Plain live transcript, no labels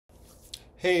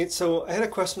Hey, so I had a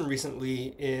question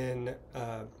recently in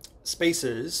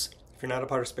Spaces. If you're not a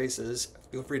part of Spaces,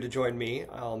 feel free to join me.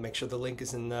 I'll make sure the link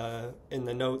is in the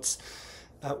notes.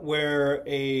 Where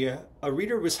a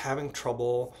reader was having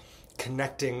trouble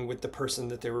connecting with the person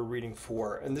that they were reading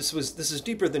for, and this is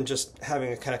deeper than just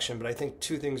having a connection. But I think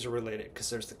two things are related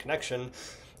because there's the connection,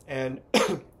 and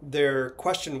their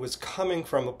question was coming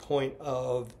from a point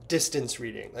of distance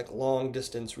reading, like long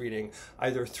distance reading,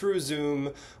 either through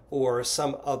Zoom or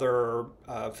some other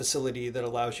facility that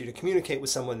allows you to communicate with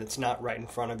someone that's not right in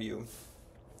front of you.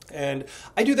 And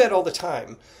I do that all the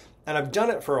time. And I've done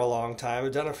it for a long time.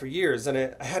 I've done it for years. And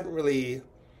I hadn't really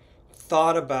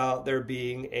thought about there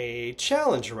being a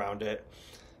challenge around it.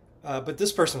 But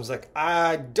this person was like,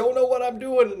 I don't know what I'm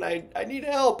doing and I need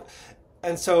help.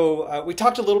 And so we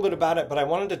talked a little bit about it, but I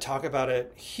wanted to talk about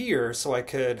it here so I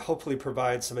could hopefully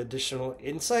provide some additional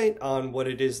insight on what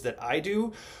it is that I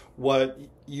do, what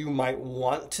you might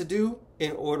want to do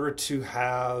in order to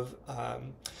have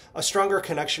a stronger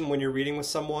connection when you're reading with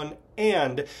someone,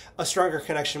 and a stronger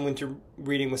connection when you're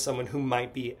reading with someone who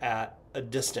might be at a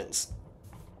distance.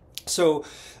 So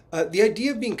the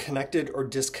idea of being connected or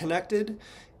disconnected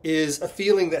is a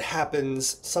feeling that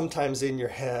happens sometimes in your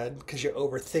head because you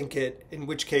overthink it, in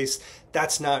which case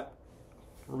that's not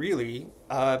really,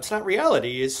 it's not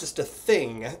reality, it's just a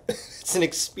thing. It's an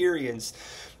experience.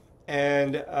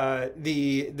 And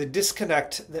the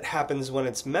disconnect that happens when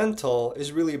it's mental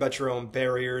is really about your own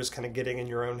barriers, kind of getting in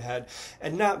your own head,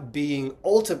 and not being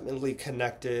ultimately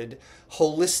connected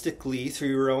holistically through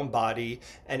your own body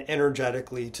and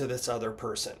energetically to this other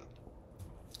person.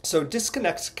 So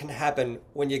disconnects can happen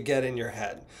when you get in your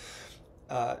head.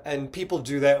 And people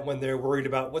do that when they're worried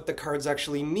about what the cards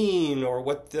actually mean, or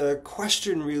what the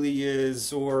question really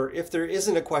is, or if there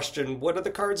isn't a question, what are the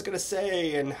cards going to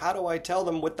say, and how do I tell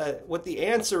them what the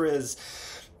answer is?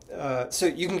 So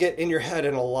you can get in your head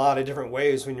in a lot of different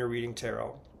ways when you're reading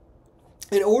tarot.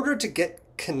 In order to get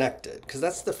connected, because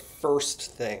that's the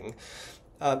first thing,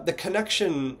 the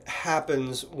connection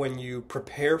happens when you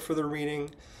prepare for the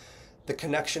reading. The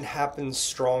connection happens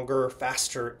stronger,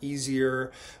 faster,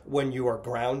 easier when you are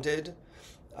grounded.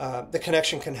 The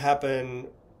connection can happen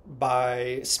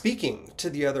by speaking to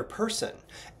the other person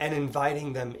and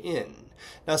inviting them in.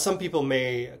 Now, some people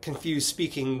may confuse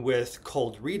speaking with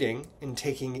cold reading and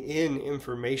taking in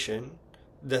information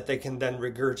that they can then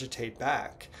regurgitate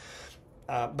back.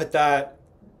 But that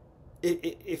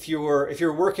if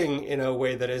you're working in a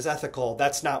way that is ethical,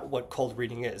 that's not what cold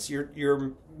reading is.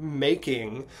 You're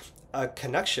making a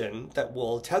connection that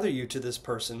will tether you to this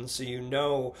person so you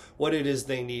know what it is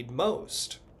they need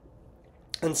most.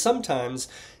 And sometimes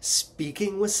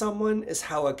speaking with someone is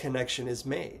how a connection is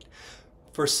made.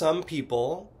 For some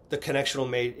people, the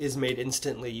connection is made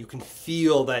instantly. You can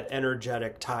feel that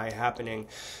energetic tie happening.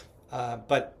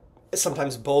 But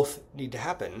sometimes both need to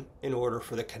happen in order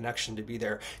for the connection to be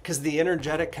there, because the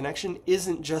energetic connection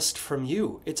isn't just from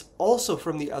you, it's also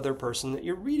from the other person that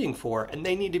you're reading for, and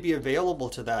they need to be available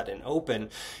to that and open.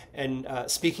 And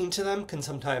speaking to them can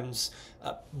sometimes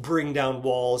bring down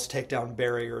walls, take down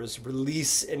barriers,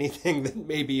 release anything that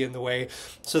may be in the way,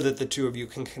 so that the two of you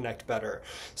can connect better.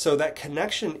 So that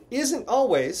connection isn't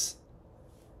always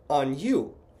on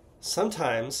you.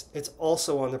 Sometimes it's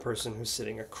also on the person who's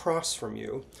sitting across from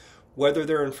you, whether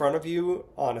they're in front of you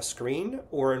on a screen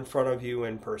or in front of you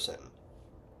in person.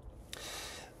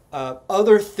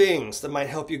 Other things that might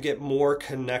help you get more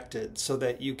connected so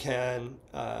that you can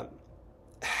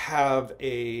have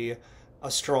a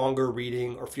stronger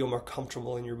reading or feel more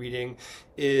comfortable in your reading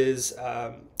is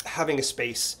having a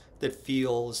space that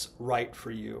feels right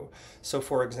for you. So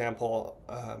for example,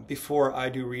 before I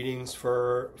do readings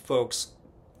for folks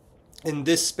in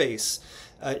this space,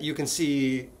 you can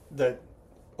see that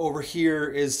over here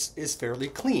is fairly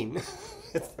clean.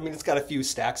 It's got a few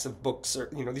stacks of books, or,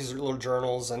 these are little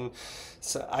journals, and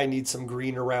so I need some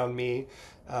green around me.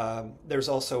 There's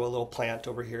also a little plant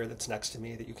over here that's next to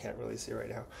me that you can't really see right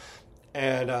now.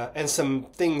 And some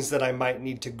things that I might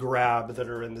need to grab that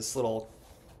are in this little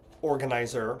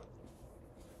organizer.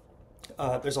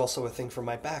 There's also a thing for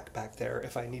my back there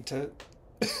if I need to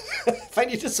if I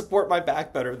need to support my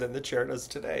back better than the chair does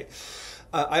today.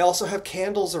 I also have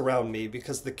candles around me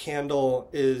because the candle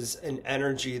is an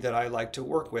energy that I like to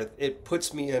work with. It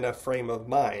puts me in a frame of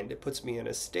mind. It puts me in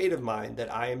a state of mind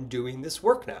that I am doing this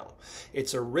work now.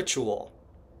 It's a ritual.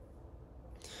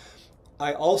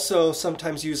 I also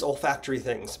sometimes use olfactory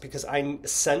things because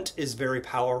scent is very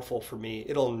powerful for me.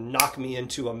 It'll knock me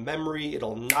into a memory.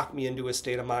 It'll knock me into a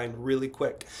state of mind really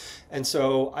quick. And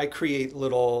so I create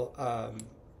little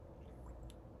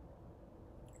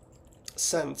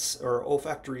scents or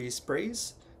olfactory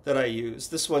sprays that I use.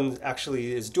 This one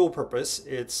actually is dual purpose.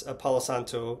 It's a Palo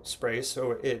Santo spray,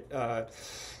 so it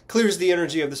clears the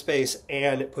energy of the space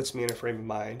and it puts me in a frame of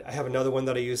mind. I have another one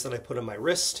that I use that I put on my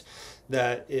wrist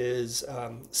that is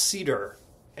cedar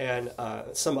and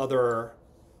some other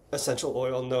essential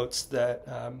oil notes that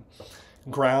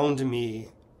ground me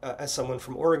as someone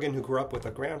from Oregon who grew up with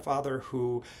a grandfather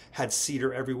who had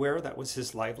cedar everywhere. That was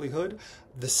his livelihood.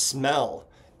 The smell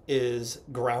is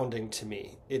grounding to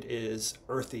me. It is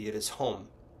earthy. It is home.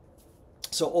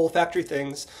 So olfactory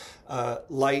things,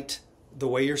 light, the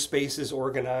way your space is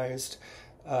organized,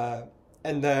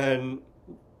 and then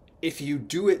if you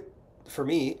do it, for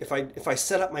me, if I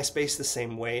set up my space the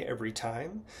same way every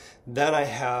time, then I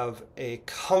have a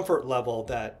comfort level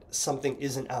that something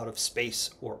isn't out of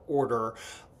space or order.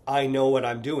 I know what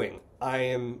I'm doing. I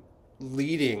am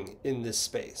leading in this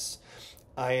space.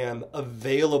 I am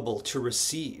available to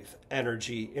receive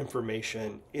energy,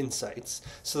 information, insights,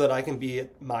 so that I can be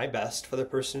at my best for the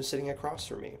person who's sitting across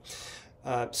from me.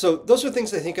 So those are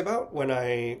things I think about when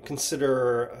I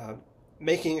consider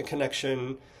making a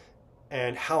connection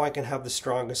and how I can have the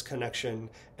strongest connection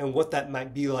and what that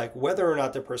might be like, whether or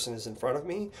not the person is in front of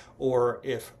me or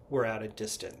if we're at a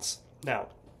distance. Now,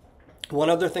 one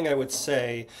other thing I would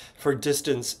say for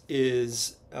distance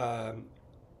is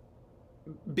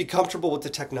be comfortable with the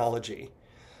technology.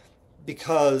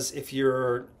 Because if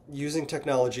you're using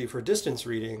technology for distance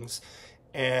readings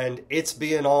and it's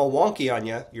being all wonky on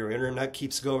you, your internet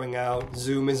keeps going out,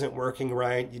 Zoom isn't working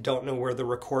right, you don't know where the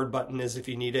record button is if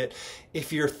you need it.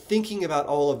 If you're thinking about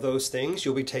all of those things,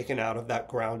 you'll be taken out of that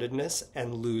groundedness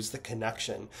and lose the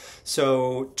connection.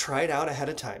 So try it out ahead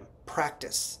of time.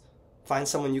 Practice. Find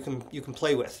someone you can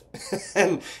play with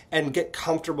and get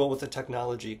comfortable with the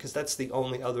technology, because that's the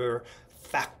only other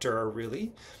factor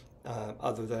really.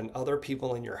 Other than other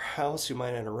people in your house who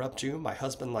might interrupt you. My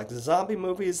husband likes zombie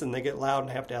movies and they get loud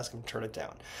and I have to ask him to turn it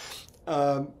down.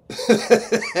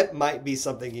 That might be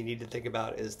something you need to think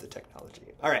about, is the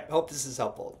technology. All right, hope this is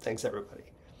helpful. Thanks, everybody.